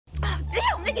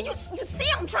Damn, nigga, you see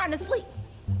I'm trying to sleep.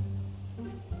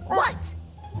 What?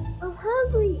 I'm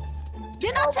hungry.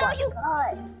 Didn't I tell you?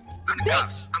 God. I'm the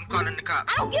cops. I'm calling the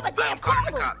cops. I don't give a damn. I'm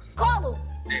calling the cops. Call them.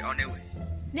 They on their way.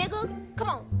 Nigga, come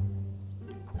on.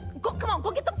 Come on,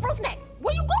 go get the fruit snacks.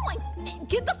 Where you going?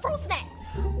 Get the fruit snacks.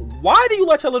 Why do you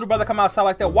let your little brother come outside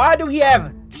like that? Why do he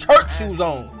have church shoes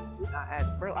on?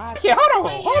 Bro, Yeah,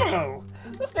 hold on.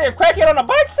 This damn crackhead on the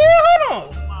bike still?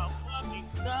 Hold on. My fucking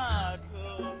God,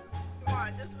 cuz. Come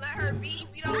on, just let her be.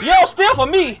 You don't steal for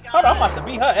me. Hold on, I'm about to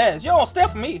beat her ass. You don't steal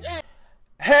for me.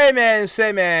 Hey man,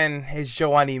 say man, it's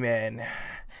Juwaniie, man.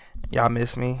 Y'all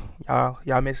miss me?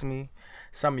 Y'all miss me?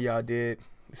 Some of y'all did.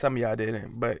 Some of y'all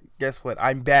didn't. But guess what?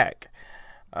 I'm back.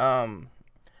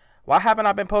 Why haven't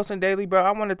I been posting daily, bro?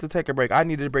 I wanted to take a break. I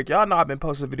needed a break. Y'all know I've been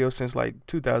posting videos since like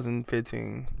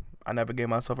 2015. I never gave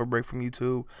myself a break from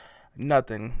YouTube.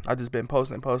 Nothing. I just been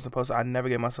posting. I never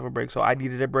gave myself a break, so I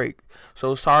needed a break.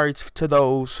 So sorry to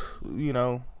those, you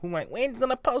know, who might, when he's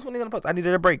gonna post, I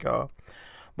needed a break, y'all.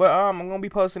 But I'm gonna be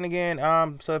posting again.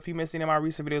 So if you missed any of my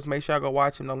recent videos, make sure y'all go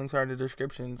watch them. The links are in the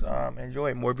descriptions.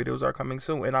 Enjoy. More videos are coming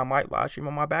soon, and I might live stream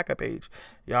on my backup page.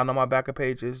 Y'all know my backup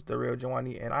page is The Real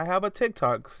Juwaniie, and I have a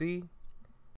TikTok. See?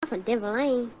 I'm from Denver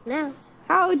Lane now.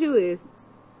 How old you is?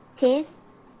 10.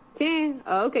 10?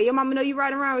 Oh, okay. Your mama know you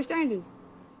riding around with strangers.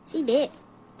 She did.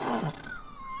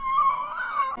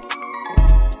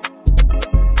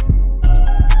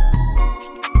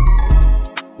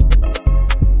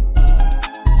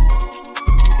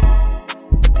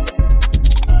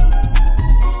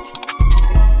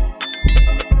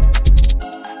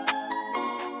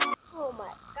 Oh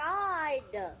my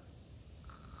God.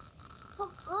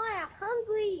 Come on, I'm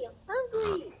hungry.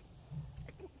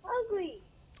 Hungry.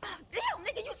 Damn,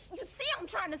 nigga, you see I'm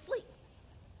trying to sleep.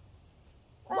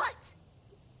 What?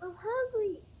 I'm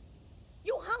hungry.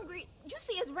 You hungry? You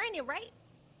see it's raining, right?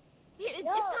 Yeah, it's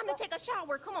time to take a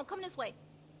shower. Come on, come this way.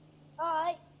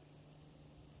 Alright.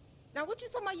 Now, what you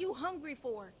talking about you hungry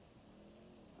for?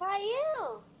 I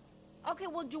am. Okay,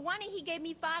 well, Juwaniie, he gave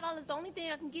me $5. The only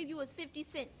thing I can give you is 50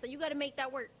 cents, so you gotta make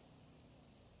that work.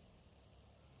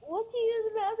 What you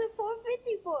using the other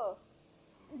 450 for?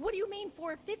 What do you mean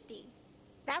 450?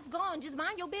 That's gone. Just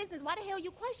mind your business. Why the hell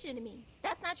you questioning me?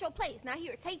 That's not your place. Now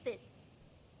here, take this.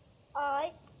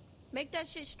 Alright. Make that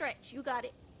shit stretch. You got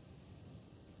it.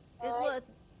 This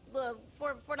little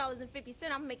 $4.50. I'm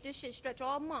gonna make this shit stretch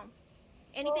all month.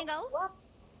 Anything else?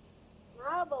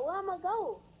 Nah, but where am I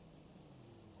go?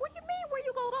 What do you mean where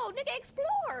you gonna go? Nigga,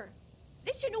 explore.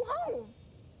 This your new home.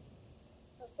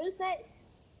 Some fruit snacks?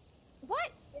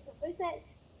 What? Get some fruit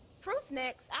snacks? Fruit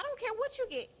snacks? I don't care what you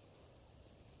get.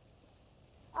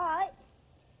 Alright.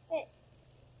 Hey.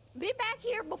 Be back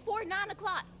here before 9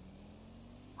 o'clock.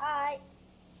 Alright.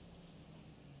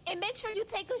 And make sure you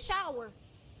take a shower.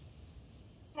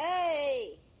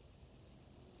 Hey.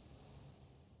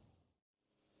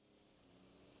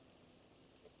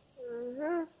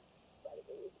 Gotta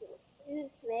give me some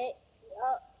fruit snack.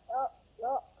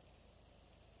 Yup.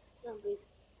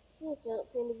 That junk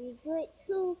finna be good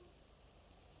too.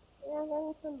 And I got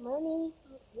me some money.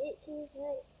 I'm rich and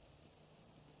drink.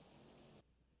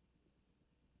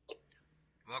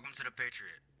 Welcome to the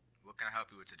Patriot. What can I help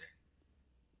you with today?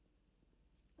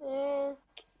 Man,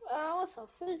 I want some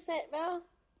fruit snacks, bro.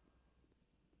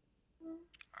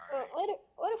 Alright.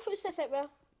 Where the fruit snacks at, bro?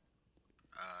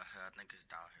 I think it's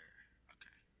down here.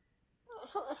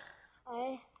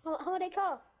 Okay. How they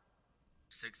call?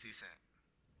 60 cents.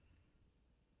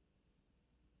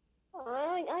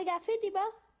 I only got 50, bro.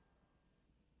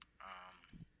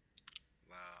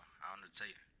 Well, I don't know what to tell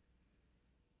you.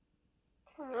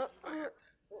 Uh, You might have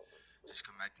to just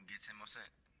come back and get 10 more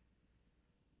cents.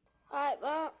 Alright,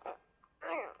 bro.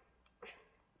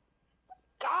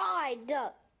 God.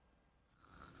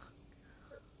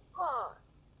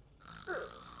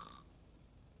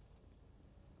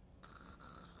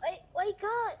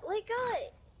 Wake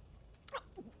up.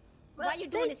 Why you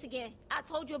doing this again? I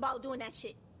told you about doing that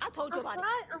shit. I told you about it.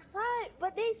 I'm sorry,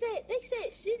 but they said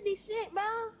 60 cents, bro.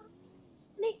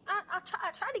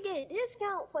 I tried to get a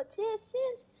discount for 10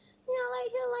 cents. You know,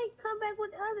 like he'll come back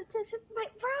with the other 10 cents.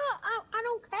 But bro, I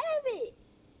don't have it.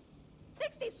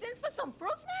 60 cents for some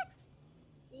fruit snacks?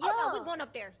 Yeah. Oh no, we're going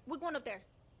up there.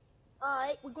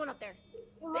 Alright. We're going up there.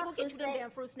 They My gonna get you fruit them damn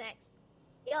snacks. fruit snacks.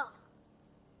 Yeah.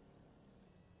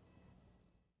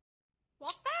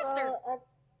 Walk faster.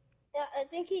 I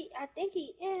think he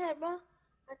in here, bro.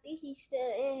 I think he's still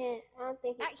in here. I don't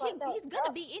think he's He's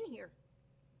gonna be in here.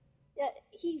 Yeah,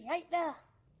 he's right there.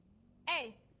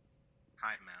 Hey.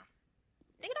 Hi, ma'am.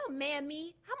 Nigga, don't man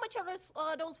me. How much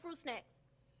are those fruit snacks?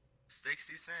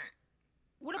 60 cents.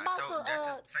 What I about told that's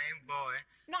the same boy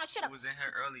No, shut who up. was in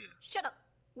here earlier. Shut up.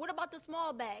 What about the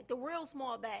small bag? The real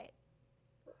small bag?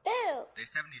 Ew. They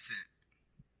 70 cent.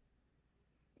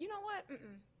 You know what?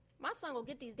 My son will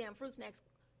get these damn fruit snacks.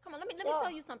 Come on, let me Yo.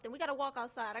 tell you something. We gotta walk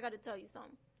outside. I gotta tell you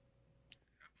something.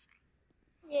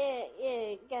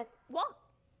 Yeah, got. Walk.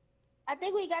 I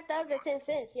think we got the other 10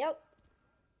 cents. Yep.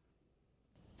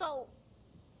 So,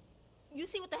 you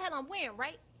see what the hell I'm wearing,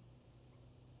 right?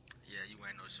 Yeah, you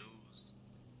ain't no shoes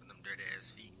with them dirty ass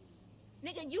feet.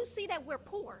 Nigga, you see that we're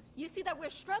poor. You see that we're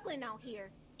struggling out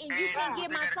here. And you And can't what give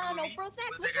they my gotta do son with no me? fruit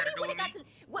snacks? What they gotta do What with it got me? to?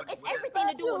 Well, it's What is- everything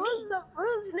to do with me. What's the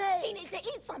fruit He needs snakes? to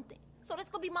eat something. So this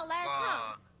gonna be my last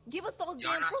time. Give us those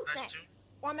Y'all damn not fruit special? snacks.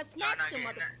 Or I'ma Y'all snatch not them, getting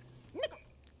mother. that. Nigga,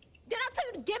 didn't I tell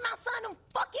you to give my son them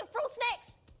fucking fruit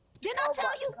snacks? Didn't I Oh tell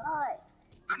my you? god.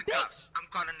 I'm the cops. I'm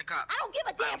calling the cops. I don't give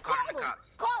a damn. I'm calling Call the them.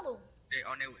 cops. Call them. They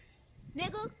on their way.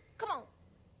 Nigga, come on.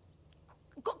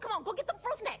 Come on, go get them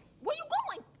fruit snacks. Where you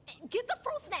going? Get the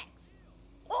fruit snacks.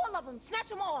 All of them. Snatch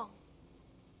them all.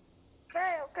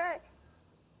 Okay.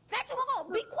 Snatch them all.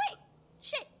 Be quick.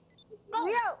 Shit. Go.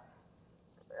 Yo.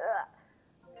 Ugh.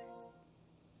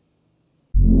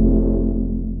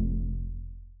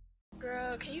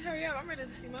 Girl, can you hurry up? I'm ready to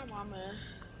see my mama.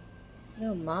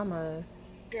 Your mama.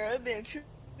 Girl, it's been too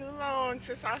long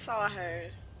since I saw her.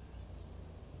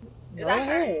 Go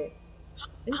ahead.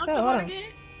 Let's go. Hold on.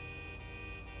 Again?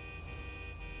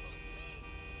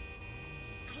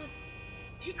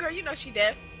 Girl, you know she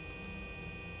deaf.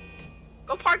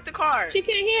 Go park the car. She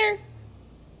can't hear.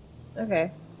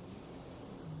 Okay.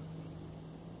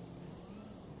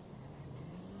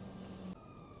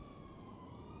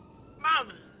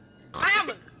 Mama.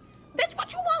 Bitch,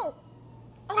 what you want?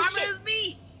 Oh, Mama shit. is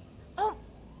me. Oh.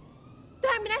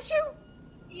 Diamond, that's you?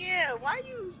 Yeah, why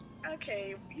you...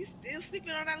 Okay, you still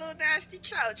sleeping on that little nasty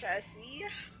couch, I see.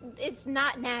 It's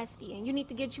not nasty, and you need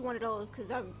to get you one of those, because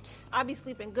I'll be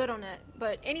sleeping good on that.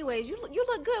 But anyways, you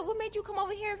look good. What made you come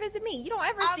over here and visit me? You don't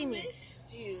ever see me. I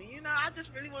missed you. You know, I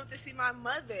just really wanted to see my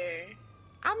mother.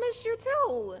 I missed you,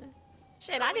 too.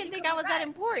 Shit, So I when didn't you think I was coming that back?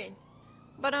 important.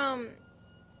 But,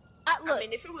 look. I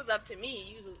mean, if it was up to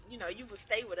me, you know, you would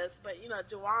stay with us. But you know,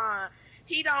 Juwan,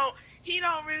 he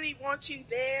don't really want you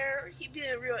there. He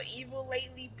been real evil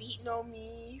lately, beating on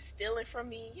me, stealing from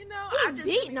me. You know, He I just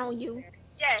beating on you?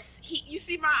 Yes, you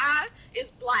see my eye is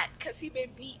black because he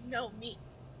been beating on me.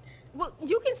 Well,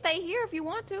 you can stay here if you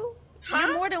want to. Huh?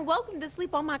 You're more than welcome to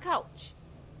sleep on my couch.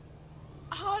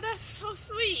 Oh, that's so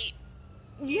sweet.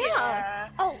 Yeah.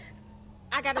 Oh,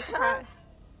 I got a surprise.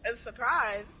 A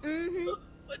surprise? Mm-hmm.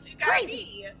 What you got Crazy.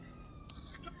 me?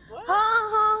 What?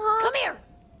 Come here.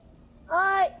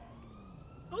 Alright.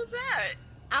 Who's that?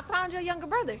 I found your younger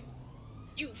brother.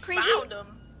 You Crazy? found him?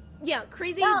 Yeah,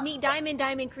 Crazy, No. meet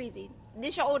Diamond, Crazy.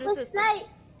 This your older What's sister. say?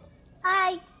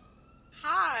 Hi.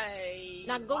 Hi.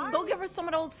 Now go give her some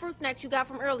of those fruit snacks you got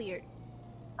from earlier.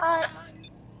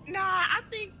 Nah, I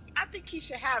think he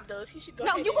should have those. He should go.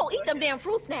 No, ahead you and gonna eat go them ahead. damn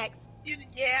fruit snacks.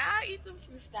 Yeah, I eat them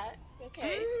fruit snacks.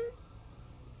 Okay.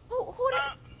 Who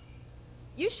that?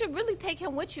 You should really take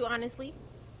him with you, honestly.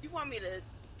 You want me to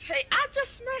take? I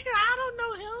just met him. I don't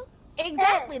know him.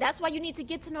 Exactly. That's why you need to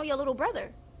get to know your little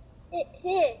brother.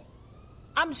 Here.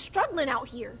 I'm struggling out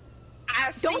here.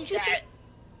 I see Don't you that. think?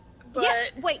 But Yeah.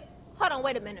 Wait. Hold on.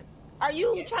 Wait a minute. Are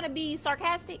you trying to be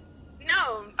sarcastic?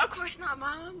 no, of course not,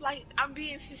 Mom. Like, I'm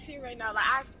being sincere right now. Like,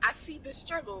 I see the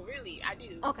struggle. Really, I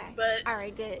do. Okay. But All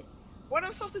right. Good. what am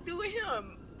I supposed to do with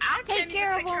him? I Take can't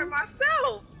care even take of care him. of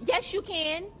myself. Yes, you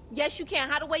can. Yes, you can.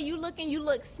 How the way you looking, you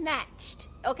look snatched.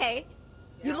 Okay.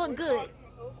 You Yeah, look we're good. talking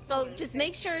about So food. just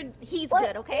make sure he's What?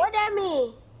 good. Okay. What that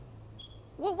mean?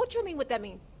 What you mean? What that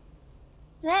mean?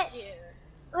 That. Yeah.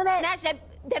 What that? Snatch.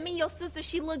 That mean your sister.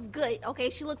 She looks good. Okay.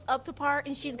 She looks up to par,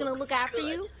 and she's gonna Looks look after good.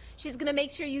 you. She's gonna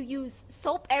make sure you use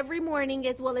soap every morning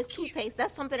as well as toothpaste.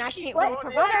 That's something I Keep can't What- really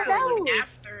going provide what for are you. those?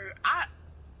 After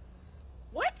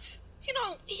what?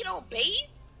 He don't bathe?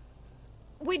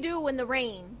 We do in the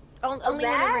rain. Only when it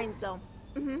bath? rains, though.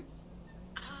 Mhm.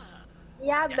 Ah.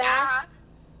 Yeah, Yeah, bad.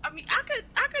 I mean,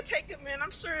 I could take him in.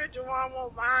 I'm sure Juwan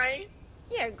won't mind.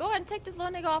 Yeah. Go ahead and take this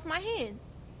little nigga off my hands.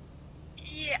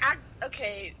 Yeah,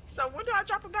 okay. So when do I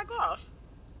drop him back off?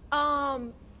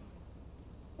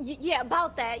 Yeah.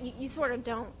 About that, you sort of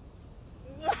don't.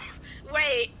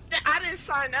 Wait, I didn't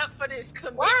sign up for this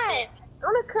commitment. Why? I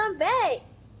wanna come back.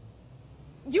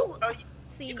 You. Oh,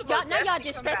 See, you can y'all most now y'all definitely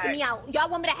just come stressing back. me out. Y'all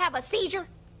want me to have a seizure?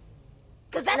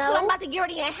 Cause that's what No. I'm about to get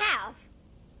ready and have.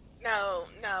 No.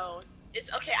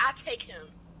 It's okay. I'll take him.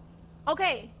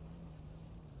 Okay.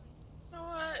 You know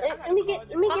what? Let me get Fuck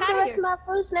the outta rest here. of my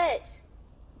fruit snacks.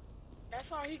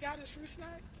 That's all he got is fruit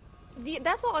snacks?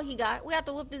 That's all he got. We have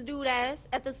to whoop this dude ass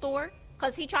at the store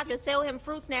because he tried to sell him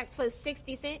fruit snacks for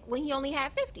 60 cents when he only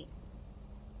had 50.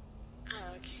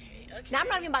 Okay. Now I'm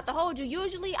not even about to hold you.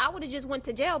 Usually I would have just went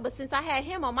to jail, but since I had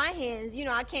him on my hands, you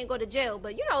know, I can't go to jail.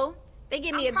 But you know, they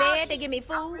give me a bed, they give me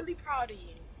food. I'm really proud of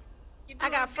you. I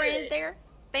got friends there.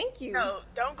 Thank you. No,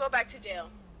 don't go back to jail.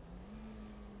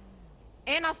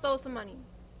 And I stole some money.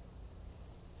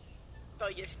 So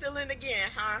you're stealing again,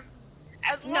 huh?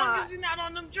 As long as you're not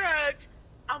on them drugs,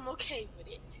 I'm okay with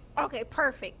it. Okay,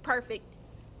 perfect.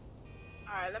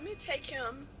 Alright, let me take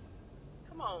him.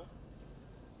 Come on.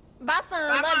 Bye,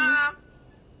 son. Bye, Love Mom.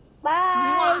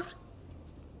 Bye.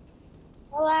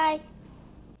 Bye.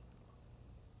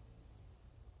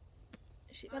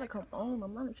 She gotta come on. My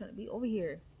mom trying to be over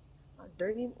here. My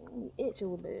dirty itch a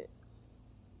little bit.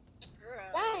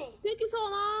 Girl. Dang. Took you so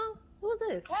long. Who is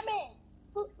this? Come in.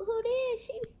 Who this?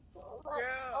 She.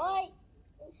 Girl. Oi.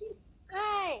 She.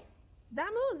 Hey.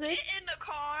 Diamond, who is Get this? in the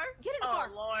car. Get in the car.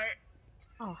 Lord.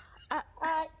 Oh,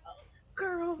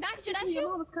 girl. Naija, that's your you?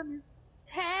 mama's coming.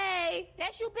 Hey.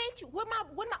 That's you, bitch. Where my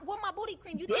booty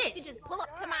cream? You think you could just pull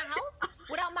up to my house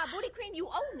without my booty cream? You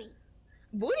owe me.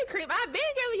 Booty cream? I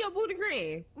been giving your booty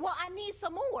cream. Well, I need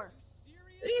some more.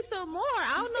 You need some more.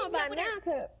 I don't know about now,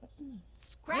 cause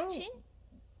Scratching.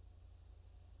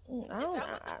 I Is don't. that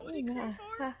what the booty cream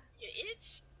for? Your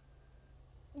itch?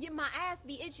 Yeah, my ass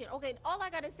be itching. Okay, all I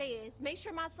gotta say is make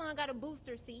sure my son got a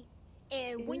booster seat,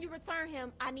 and when you return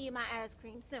him, I need my ass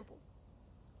cream. Simple.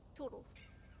 Toodles.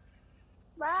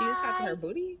 Bye. She just got to her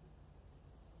booty.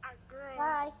 Girl.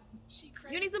 Bye. She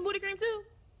crazy. You need some booty cream too.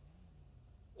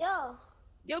 Yo.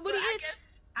 Your booty Well, itch.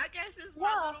 I guess it's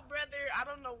my little brother. I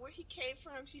don't know where he came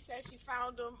from. She said she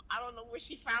found him. I don't know where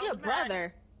she found Your him.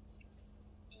 brother.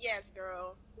 Yes,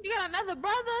 girl. You got another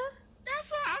brother? That's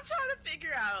what I'm trying to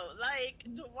figure out. Like,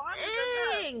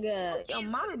 Juwaniie. Dang. Your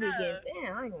mama be getting.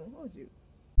 Damn, I ain't gonna hold you.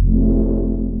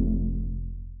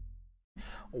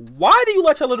 Why do you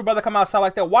let your little brother come outside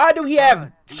like that? Why do he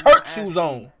have church shoes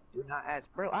on? Do not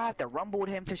ask, bro. I have to rumble with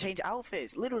him to change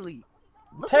outfits. Literally.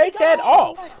 Take that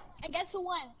off. And guess who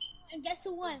won? And guess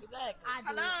who won? I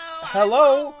did.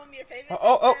 Hello.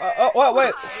 Oh,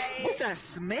 wait. What's that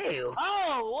smell?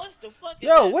 Oh, what's the fuck?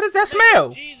 Yo, what is that smell?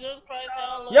 Jesus Christ,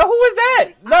 hallelujah. Yo, who is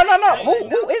that? No.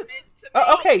 Who is?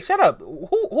 Okay, shut up.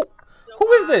 Who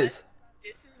is this?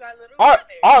 This is our little brother.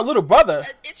 Our little brother.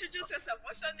 Introduce yourself.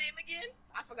 What's your name again?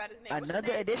 I forgot his name.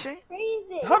 Another edition?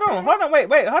 Crazy. Hold on,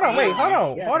 wait,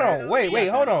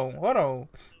 hold on.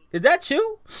 Is that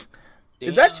you?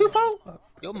 Is that you, folks?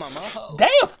 Yo, mama. Ho.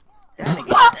 Damn.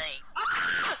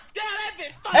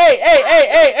 Hey.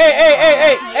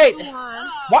 Hey.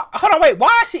 Why, hold on, wait.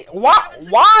 Why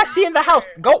is she in the house?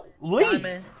 Go,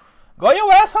 leave. Go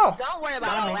your ass home. Don't worry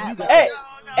about it.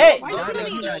 Hey.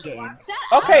 You not getting.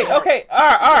 Okay. All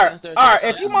right.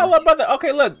 If you my little brother,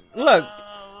 okay, look.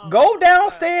 Go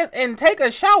downstairs and take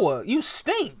a shower. You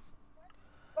stink.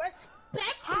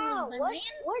 How? What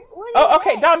Oh,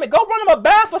 okay, Diamond, go run him a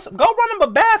bath.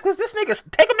 Cause this nigga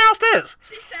take him downstairs.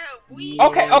 She said we.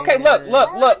 Okay,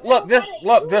 look,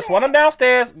 just run him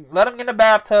downstairs. Let him in the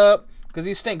bathtub, cause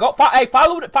he stink. Go,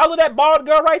 follow that bald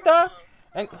girl right there,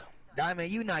 and Diamond,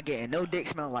 you not getting no dick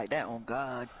smell like that. On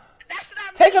God.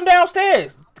 take him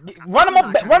downstairs. Run him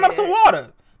up some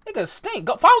water. Nigga stink.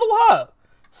 Go follow her.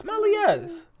 Smelly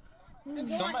ass.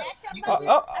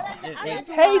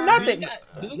 Hey, nothing.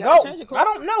 Go. I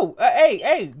don't know.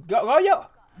 Hey, go, yo.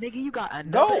 Nigga, you got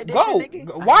another edition, Go.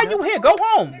 nigga? Why you here? Go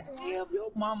home. Yo,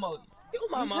 mama.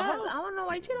 I don't know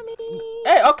why you treating me.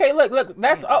 Hey, okay, look.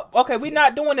 That's okay. We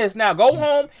not doing this now. Go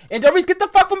home and Doris, get the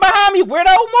fuck from behind me.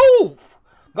 Weirdo, move.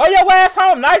 Go your ass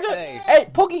home, Naija. Hey,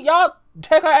 Pookie, y'all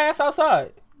take her ass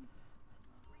outside.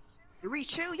 Reach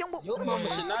chill, Your mama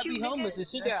should not be homeless and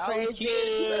she got all these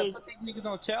kids. She better put these niggas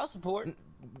on child support.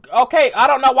 Okay, I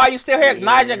don't know why you still here.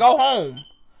 Naija, go home.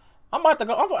 I'm about to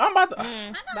go. I'm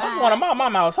going to my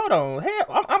mama's house. Hold on.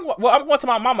 Hell, I'm going to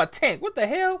my mama tent. What the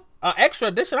hell? Extra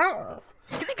edition.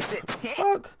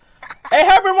 Fuck. Hey,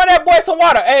 help me run that boy some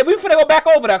water. Hey, we finna go back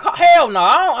over there. Hell no.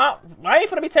 I ain't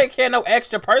finna be taking care of no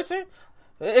extra person.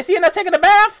 Is he in there taking a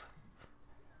bath?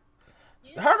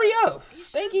 Yeah. Hurry up.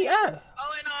 Stinky ass.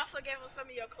 Oh, and I also gave him some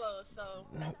of your clothes, so.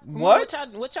 What?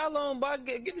 What y'all on, boy?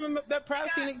 Get him that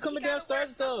privacy and coming downstairs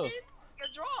and stuff. Your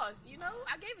drawers, you know?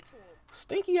 I gave it to him.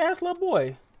 Stinky ass little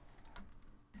boy.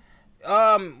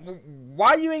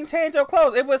 Why you ain't change your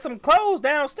clothes? It was some clothes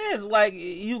downstairs. Like,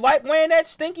 you like wearing that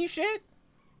stinky shit?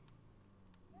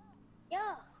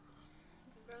 Yeah.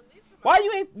 Why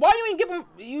you ain't give him?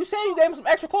 You said you gave him some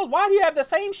extra clothes. Why do you have the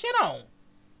same shit on?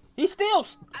 He still.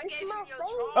 I gave him your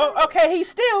drawers. Oh, okay. He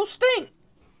still stink.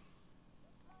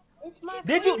 It's my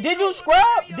Did friend. you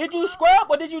scrub? Did you scrub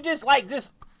or did you just like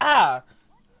just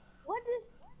What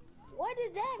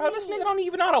did that Bro, mean? this nigga don't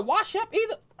even know how to wash up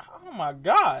either. Oh my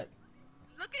god.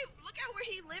 Look at where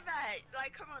he live at.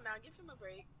 Like, come on now, give him a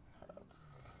break.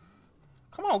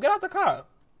 Come on, get out the car.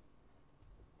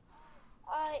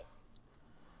 Alright.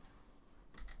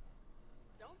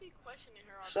 Don't be questioning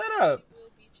her. Shut up. She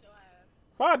will beat your ass.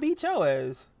 Before I beat your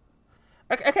ass.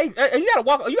 Okay, you gotta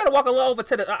walk a little over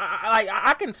to the.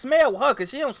 I can smell her because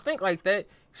she don't stink like that.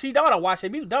 She don't wash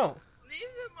it. You don't. Leave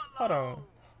him alone. Hold on.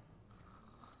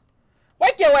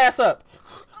 Wake your ass up.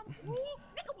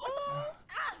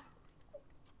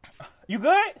 You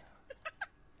good?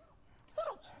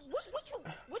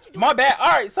 What you doing? My bad.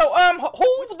 All right. So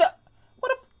who's the?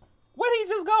 Where did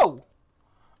he just go?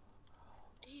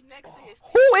 He next to his.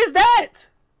 Who is that?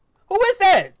 Who is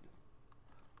that?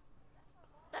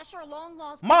 That's your long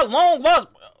lost. My long lost.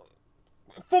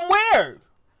 From where?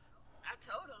 I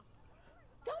told him.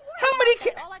 Don't worry. How many?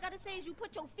 All I gotta say is you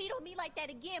put your feet on me like that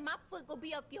again, my foot gonna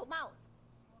be up your mouth.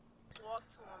 Walk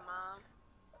to him, Mom.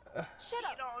 Shut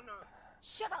up. Don't know.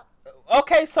 Shut up.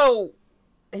 Okay, so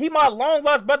he my long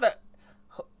lost brother.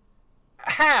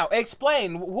 How?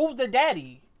 Explain. Who's the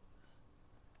daddy?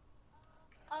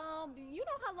 You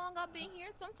know how long I've been here.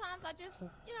 Sometimes I just,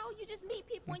 you just meet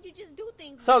people and you just do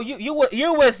things. So you was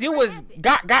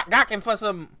gawking for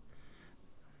some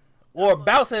or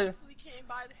bouncing. We came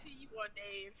by to see you one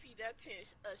day and see that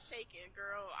tent shaking,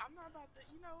 girl. I'm not about to.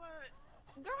 You know what?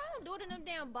 Girl, I don't do it in them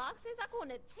damn boxes. I go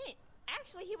in a tent.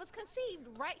 Actually, he was conceived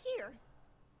right here.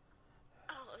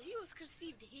 Oh, he was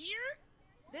conceived here?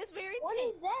 This very What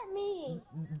tent. does that mean?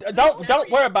 Don't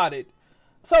worry about it.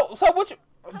 So what you?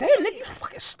 Damn, nigga, you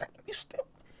fucking stink. You stink.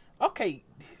 Okay,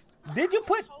 did you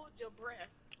put? Hold your breath.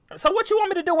 So what you want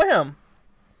me to do with him?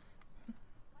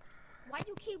 Why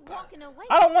you keep walking away?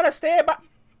 I don't want to stand by.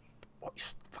 Oh, you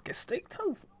fucking stink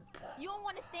too. You don't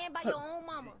want to stand by your own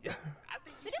mama. See,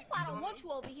 that's why I don't want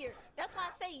you over here. That's why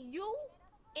I say you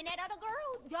and that other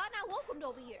girl, y'all not welcomed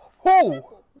over here. Who?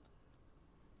 Simple.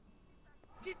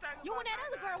 You and that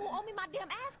other girl who owe me my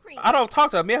damn ass cream. I don't talk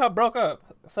to her. Me and her broke up.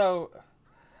 So.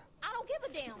 I don't give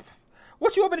a damn.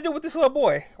 What you want me to do with this little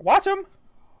boy? Watch him?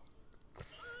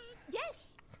 Yes.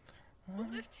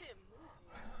 This Tim.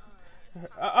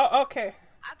 Okay.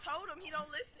 I told him he don't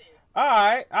listen. All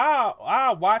right.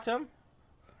 I'll watch him.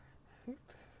 You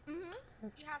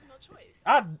have no choice.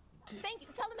 Thank you.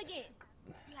 Tell him again.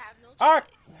 You have no choice. All right.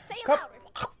 Say it louder.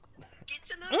 Get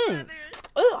your little brother.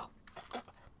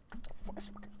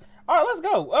 All right, let's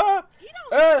go.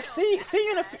 See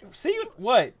you.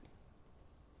 What?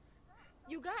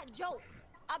 You got jokes.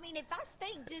 I mean, if I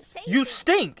stink, just say You it.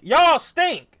 stink. Y'all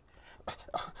stink.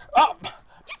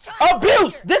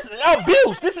 Abuse. This is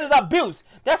abuse. This is abuse.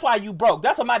 That's why you broke.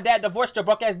 That's why my dad divorced your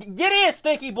broke ass. Get in,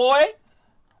 stinky boy. I've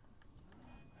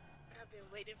been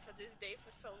waiting for this day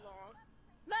for so long.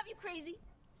 Love you, crazy.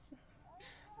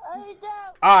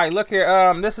 All right, look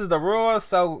here. This is the rules.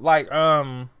 So, like,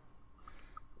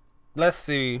 let's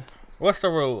see. What's the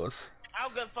rules? I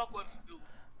don't give a fuck what you do.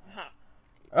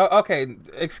 Okay,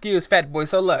 excuse fat boy.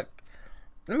 So look,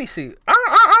 let me see.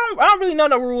 I don't really know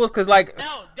the rules because like.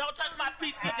 No, don't touch my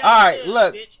piece. All right,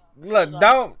 look,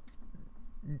 don't.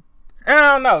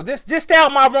 I don't know. Just stay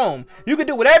out my room. You can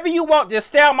do whatever you want. Just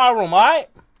stay out my room. All right.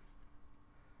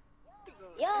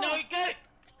 No, you can't.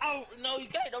 Oh no, you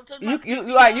can't. Don't touch my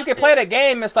You can play the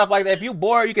game and stuff like that. If you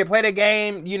bored, you can play the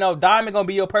game. You know, Diamond gonna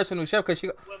be your personal chef because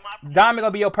Diamond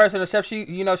gonna be your personal chef. She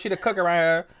the cook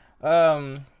around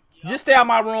here. Just stay out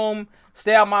my room,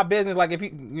 stay out my business. Like if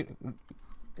you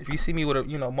see me with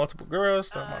multiple girls,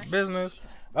 stay out my business.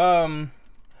 That's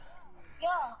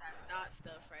not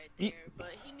stuff right there,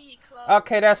 but he need clothes.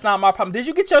 Okay, that's not my problem. Did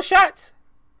you get your shots?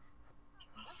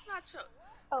 That's not your.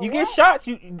 You get shots?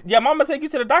 Your mama take you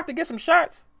to the doctor to get some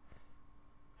shots?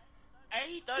 Hey,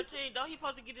 he 13. Don't he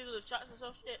supposed to get his little shots or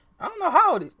some shit? I don't know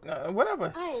how old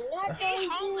whatever. He's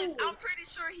homeless. I'm pretty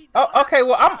sure he. Okay,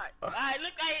 well I'm. Alright,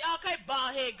 look, okay,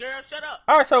 bald head girl, shut up.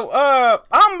 All right, so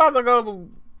I'm about to go.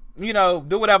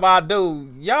 Do whatever I do.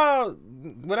 Y'all,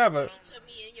 whatever. Come to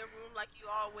me in your room like you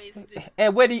always do.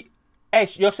 And where do you, hey,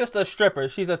 your sister's a stripper.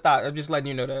 She's a thought. I'm just letting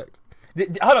you know that.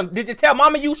 Hold on. Did you tell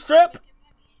mama you strip?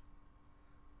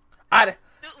 I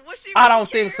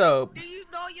don't think so. Do you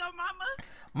know your mama?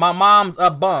 My mom's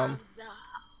a bum.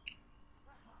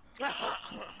 Damn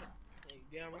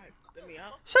right. Let me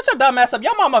out. Shut your dumb ass up.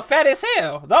 Your mama fat as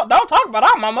hell. Don't talk about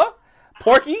our mama.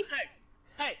 Porky.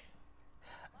 Hey.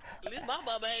 This my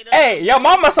mama ain't Hey, your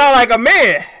mama sound like a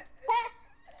man.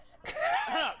 This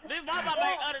my mama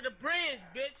ain't under the bridge,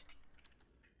 bitch.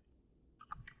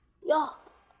 Yo,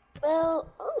 well,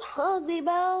 hungry,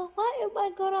 bro. Why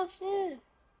everybody go downstairs?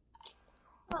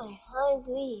 I'm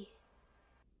hungry.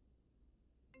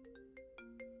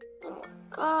 Oh my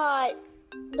god.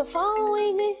 The phone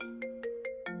ringing?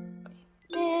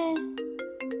 Man.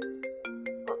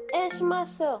 Answer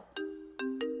myself.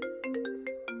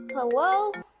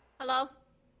 Hello? Hello?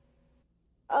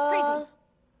 Uh, Crazy.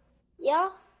 yeah?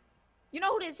 You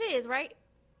know who this is, right?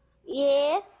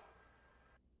 Yeah?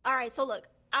 Alright, so look.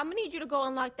 I'm gonna need you to go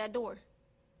unlock that door.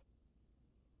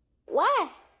 Why?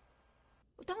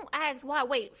 Don't ask why.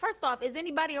 Wait, first off, is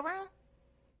anybody around?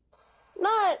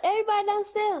 No, everybody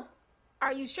downstairs.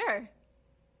 Are you sure?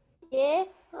 Yeah,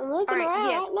 I'm looking Alright, around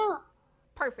yeah. right now.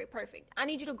 Perfect. I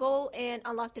need you to go and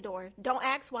unlock the door. Don't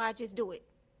ask why, just do it.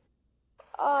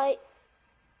 Alright,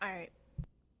 Alright.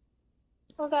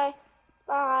 okay.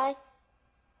 Bye.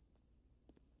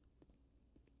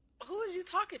 Who was you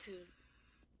talking to?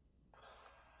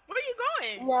 Where are you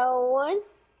going? No one.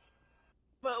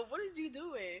 But what is you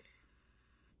doing?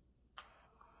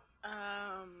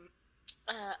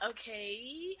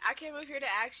 Okay. I came up here to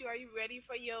ask you, are you ready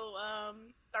for your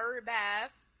third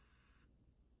bath?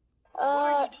 What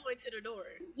are you doing to the door?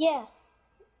 Yeah.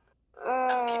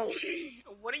 Okay.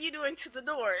 What are you doing to the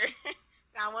door?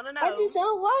 I want to know. I just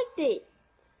unlocked it.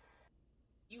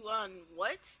 You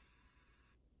what?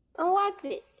 Unlocked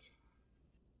it.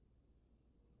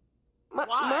 Why?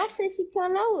 Mom said she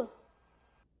come over.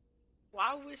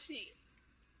 Why would she?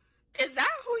 Is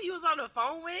that who you was on the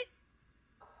phone with?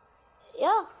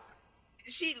 Yeah.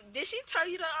 Did she tell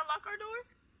you to unlock her door?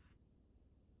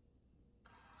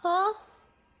 Huh?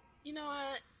 You know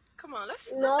what? Come on, let's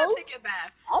No. go take a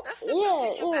bath. Let's just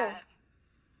go take a bath.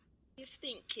 You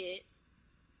stink, kid.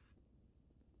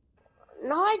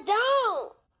 No, I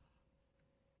don't.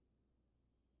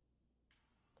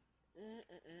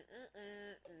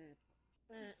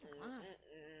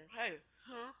 Hey,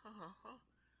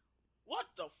 what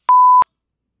the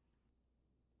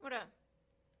What up?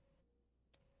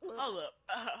 Hold up.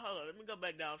 Let me go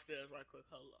back downstairs right quick.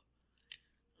 Hold up.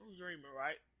 I'm dreaming,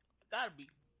 right? Gotta be.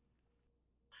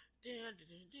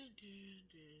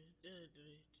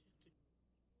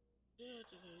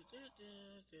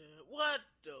 What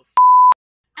the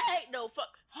ain't no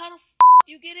fuck. How the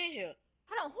you get in here?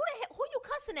 Hold on, who you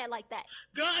cussing at like that?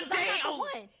 God damn! I'm not the one.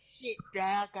 one. Shit,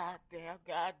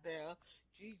 goddamn.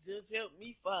 Jesus help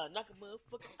me find knock a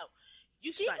motherfucker out.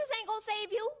 You Jesus stink. ain't gonna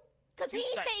save you, cause he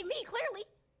ain't saved me, clearly.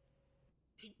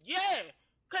 Yeah,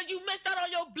 cause you missed out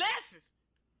on your blessings.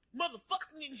 Motherfucker.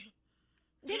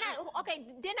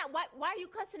 Why are you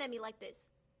cussing at me like this?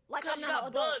 Like Cause I'm you not got an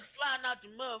adult. bugs flying out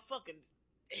your motherfucking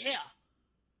hair.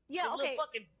 Yeah, the okay.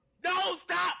 Fucking... No,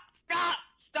 stop.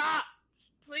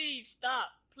 Please stop.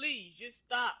 Please, just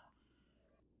stop.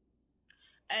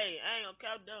 Hey, I ain't gonna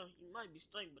count down. You might be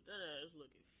stinking, but that ass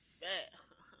looking fat.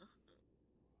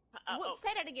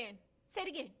 Say that again. Say it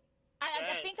again.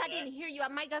 I think I didn't hear you. I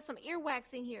might got some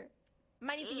earwax in here.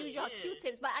 Might need to use y'all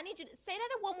Q-tips, but I need you to say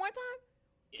that one more time.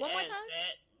 One more time.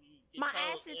 Fat. My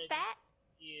ass is fat.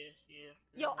 Yeah.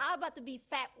 Yo, I'm about to be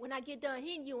fat when I get done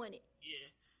hitting you in it. Yeah.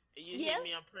 And you hit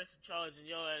me, I'm pressing charges, and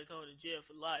your ass going to jail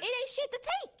for life. It ain't shit to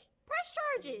take. Press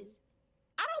charges.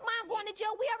 I don't mind going to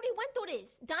jail. We already went through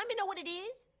this. Diamond know what it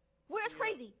is. Where's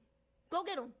Crazy? Go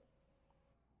get him.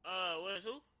 Where's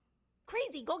who?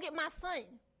 Crazy, go get my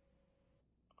son.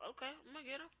 Okay, I'm gonna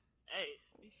get him. Hey,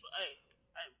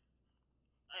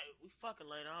 we fucking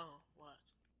later on. Watch.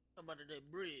 Talking about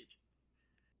that bridge.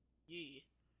 Yeah.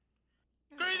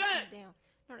 Crazy!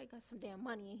 No, they got some damn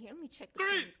money in here. Let me check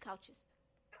between these couches.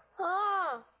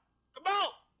 Huh? Come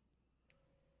on!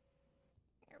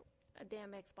 A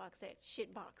damn Xbox at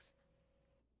shitbox.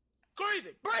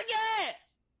 Crazy! Bring your ass!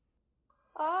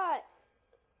 Alright.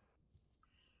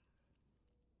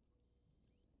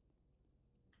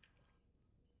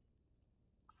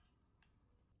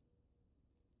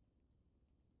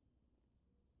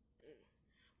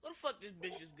 Where the fuck this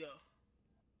bitches go?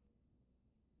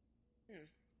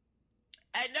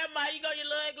 Hey, never mind. You got your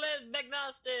little glasses back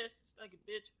downstairs. Like a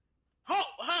bitch.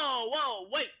 Whoa,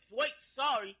 wait.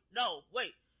 Sorry. No,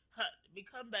 wait. Let me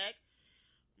come back.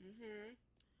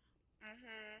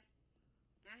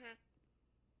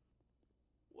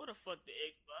 What the fuck the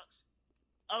Xbox?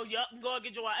 Oh, yup, I'm gonna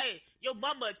get your hey, your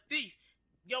mama a thief.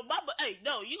 Your mama, hey,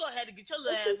 no, you gonna have to get your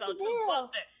little ass out too.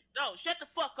 Fuck that. No, shut the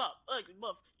fuck up, ugly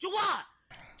motherfucker. Juwan.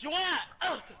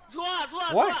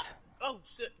 What? Oh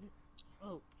shit.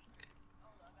 Oh.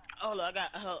 Hold on, I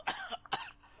got.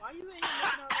 Why you in here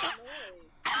making all that noise?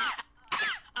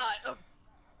 Alright,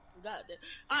 God damn.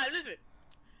 Alright, listen.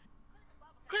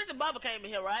 Chris and Baba came in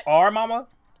here, right? Our mama?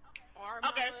 Our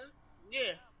okay. mama?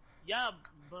 Yeah. Y'all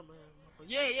bummer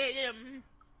Yeah.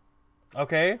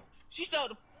 Okay. She stole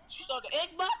the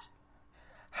Xbox.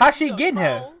 How's she getting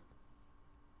here?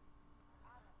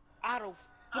 I don't know.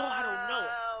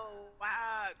 Oh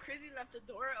wow, Crazy left the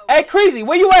door open. Hey, Crazy,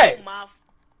 where you at?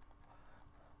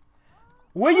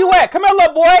 Where you at? Come here,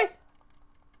 little boy.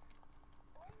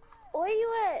 Where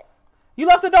you at? You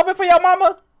left it open for your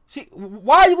mama?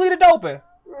 Why you leave it open?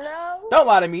 No. Don't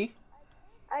lie to me.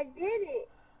 I did it.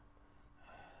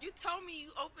 You told me you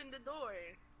opened the door.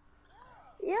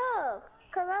 Yeah,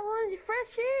 cause I wanted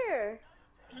fresh air.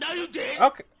 No, you didn't.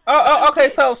 Okay. Okay.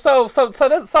 So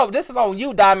this is on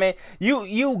you, Diamond.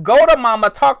 You go to mama,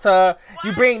 talk to her. What?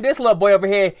 You bring this little boy over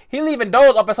here. He leaving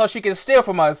doors open so she can steal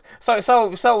from us. So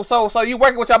you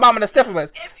working with your mama to steal from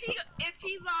us. If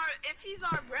he's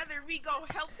our brother, we go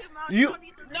help him out. You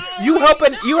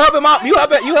helping mom. You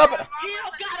helping. He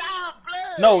don't got our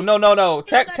blood. No.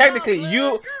 Technically,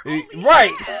 you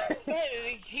right.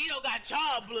 He don't got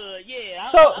child blood. Yeah.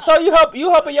 So you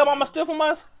helping your mama steal from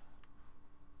us?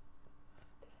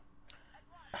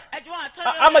 Hey,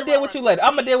 I'ma deal with you later.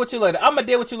 Hey, yeah,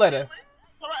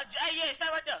 stay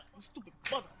right there. You stupid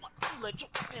motherfucker.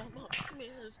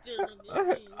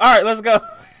 All right, let's go. All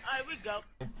right, we go.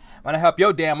 Want to help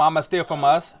your damn mama steal from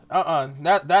us?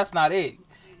 That's not it.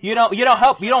 You don't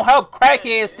help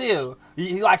crackheads steal.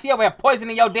 She over here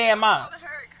poisoning your damn mind.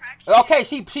 Okay,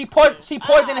 she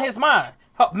poisoning his mind,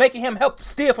 making him help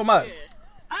steal from us.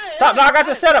 Stop! No, I got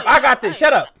this. Shut up! I got this.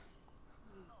 Shut up!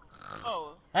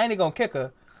 Oh, I ain't even gonna kick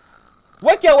her.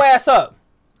 Wake your ass up!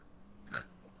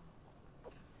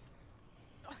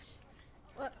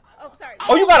 Oh, sorry.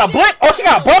 Oh, you got a blink? Oh, she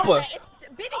got a bumper. It's a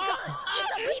BB gun.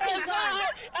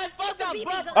 It's a BB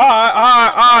gun.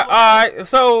 All right.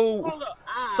 So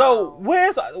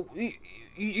where's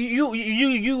you where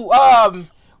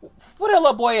that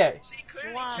little boy at?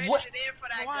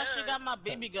 Juwaniie, she got my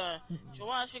BB gun.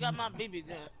 Juwaniie, she got my BB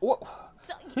gun. What?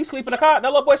 He sleep in the car? That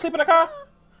little boy sleep in the car?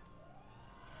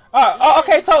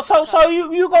 Okay, so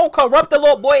you gonna corrupt the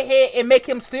little boy head and make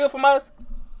him steal from us?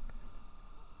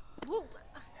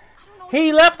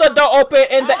 He left the door open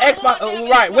in the Xbox.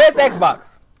 Right, where's the Xbox?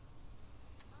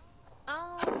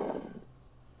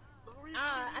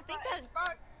 I think that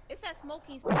it's at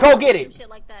Smokey's. Go get it. Shit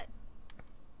like that.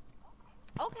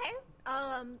 Okay.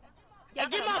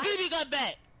 Get my BB gun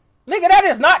back. Nigga, that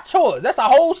is not yours. That's a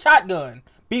whole shotgun.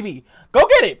 BB, go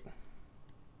get it.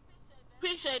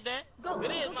 Appreciate that. Go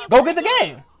get the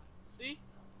game. See?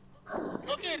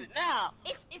 Go get it now.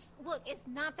 Look, it's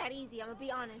not that easy. I'm gonna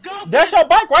be honest. That's your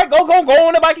bike, right? Go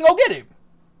on the bike and go get it.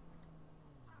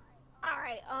 All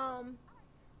right.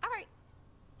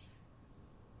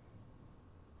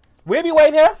 We'll be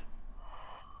waiting here.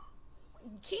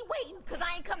 Keep waiting, cause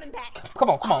I ain't coming back. Come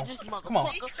on.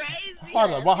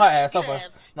 Run her ass over.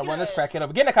 No, run this crackhead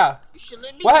over. Get in the car.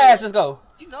 Where her ass just go?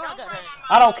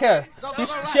 I don't care.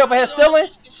 She over here stealing?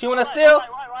 She wanna steal?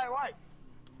 Right.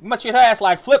 You must shoot her ass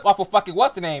like Flip off of fucking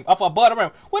what's the name? Off of Butter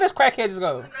Rim. Where this crackhead just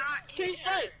go? She's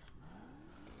straight.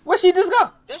 Where she just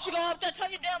go? There she go up there. Turn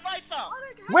your damn lights on.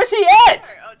 Where she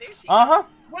at? Uh-huh.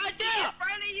 Right there. In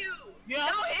front of you. Yep. Hit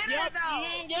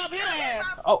her.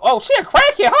 Oh, she a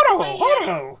crackhead. Hold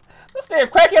on. This damn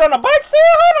crackhead on the bike still?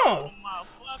 Hold on. Oh my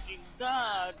fucking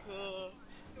God, cuz.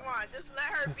 Come on, just let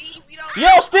her be. You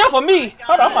don't steal for me.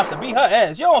 Hold on, I'm about to beat her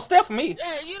ass. You don't steal for me.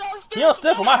 Yeah, you don't steal. You don't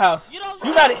steal from my house. You don't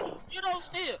You got it. You don't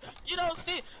steal.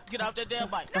 Get off that damn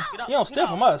bike. You don't steal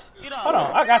from us. Get off. Hold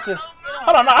on, I got this.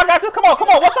 Hold on, no, I got this. Come on.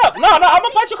 What's up? No, I'm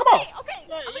gonna fight you. Come on. Okay.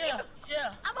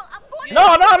 Yeah. I'm going.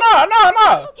 No.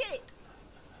 Go get it.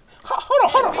 Hold on.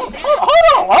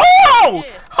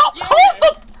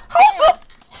 Hold up.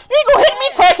 You ain't gonna hit me,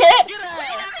 crackhead.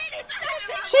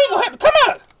 She ain't gonna hit me. Come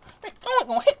on. You ain't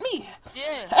gonna hit me.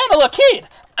 Yeah. I ain't a little kid.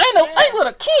 I ain't a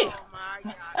little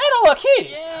kid.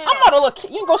 Yeah. I'm not a little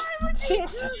kid. You ain't go.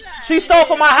 She stole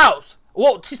from my house.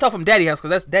 Well, she stole from Daddy's house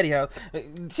because that's Daddy's house.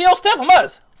 She don't steal from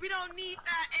us. We don't need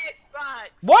that Xbox.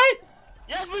 What?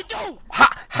 Yes, we do.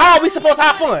 How are we supposed to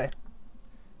have fun?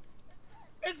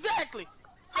 Exactly.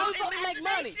 How we supposed to make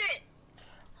money?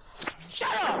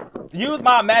 Shut up. Use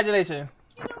my imagination.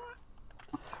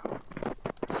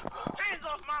 Hands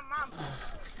off my mama.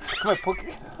 Come here,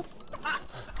 Pookie.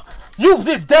 Use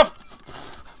this death.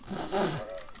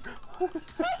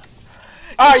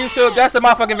 Alright, YouTube, that's the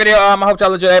motherfucking video. I hope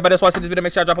y'all enjoyed. Everybody that's watching this video,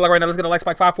 make sure y'all drop a like right now. Let's get a like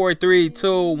spike. 5, 4, 3,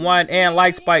 2, 1, and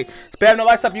like spike. Spam the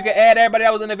likes up. You can add everybody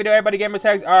that was in the video. Everybody gamer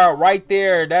tags are right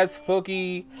there. That's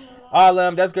Pookie. All of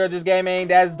them. That's Gorgeous Gaming.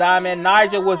 That's Diamond.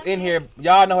 Nigel was in here.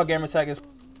 Y'all know her gamer tag is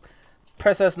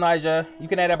Princess Nigel. You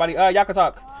can add everybody. Y'all can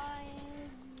talk.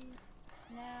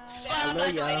 I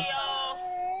love y'all.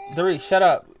 Doris, shut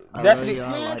up. Destiny.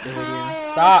 Like the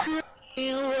video. Stop. Comment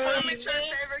your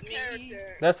favorite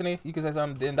character. Destiny, you can say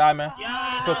something. Then die, man.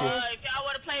 Cookie. If y'all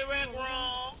want to play Rec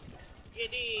Room, you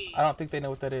need. I don't think they know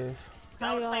what that is. If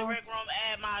y'all want to play Rec Room,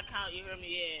 add my account. You hear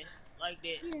me? Yeah. Like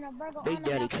this. Big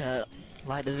Daddy Cut.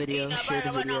 Like the video. Share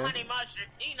the video. Honey mustard.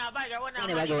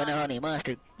 Anybody going to honey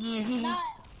mustard?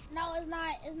 No, it's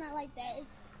not. It's not like that.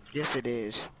 It's Yes, it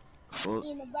is. Fuck.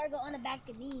 eating a burger on the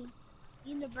balcony.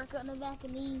 Eating a burger on the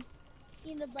balcony.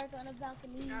 Eating a burger on the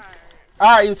balcony.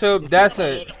 All right, YouTube. That's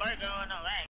it.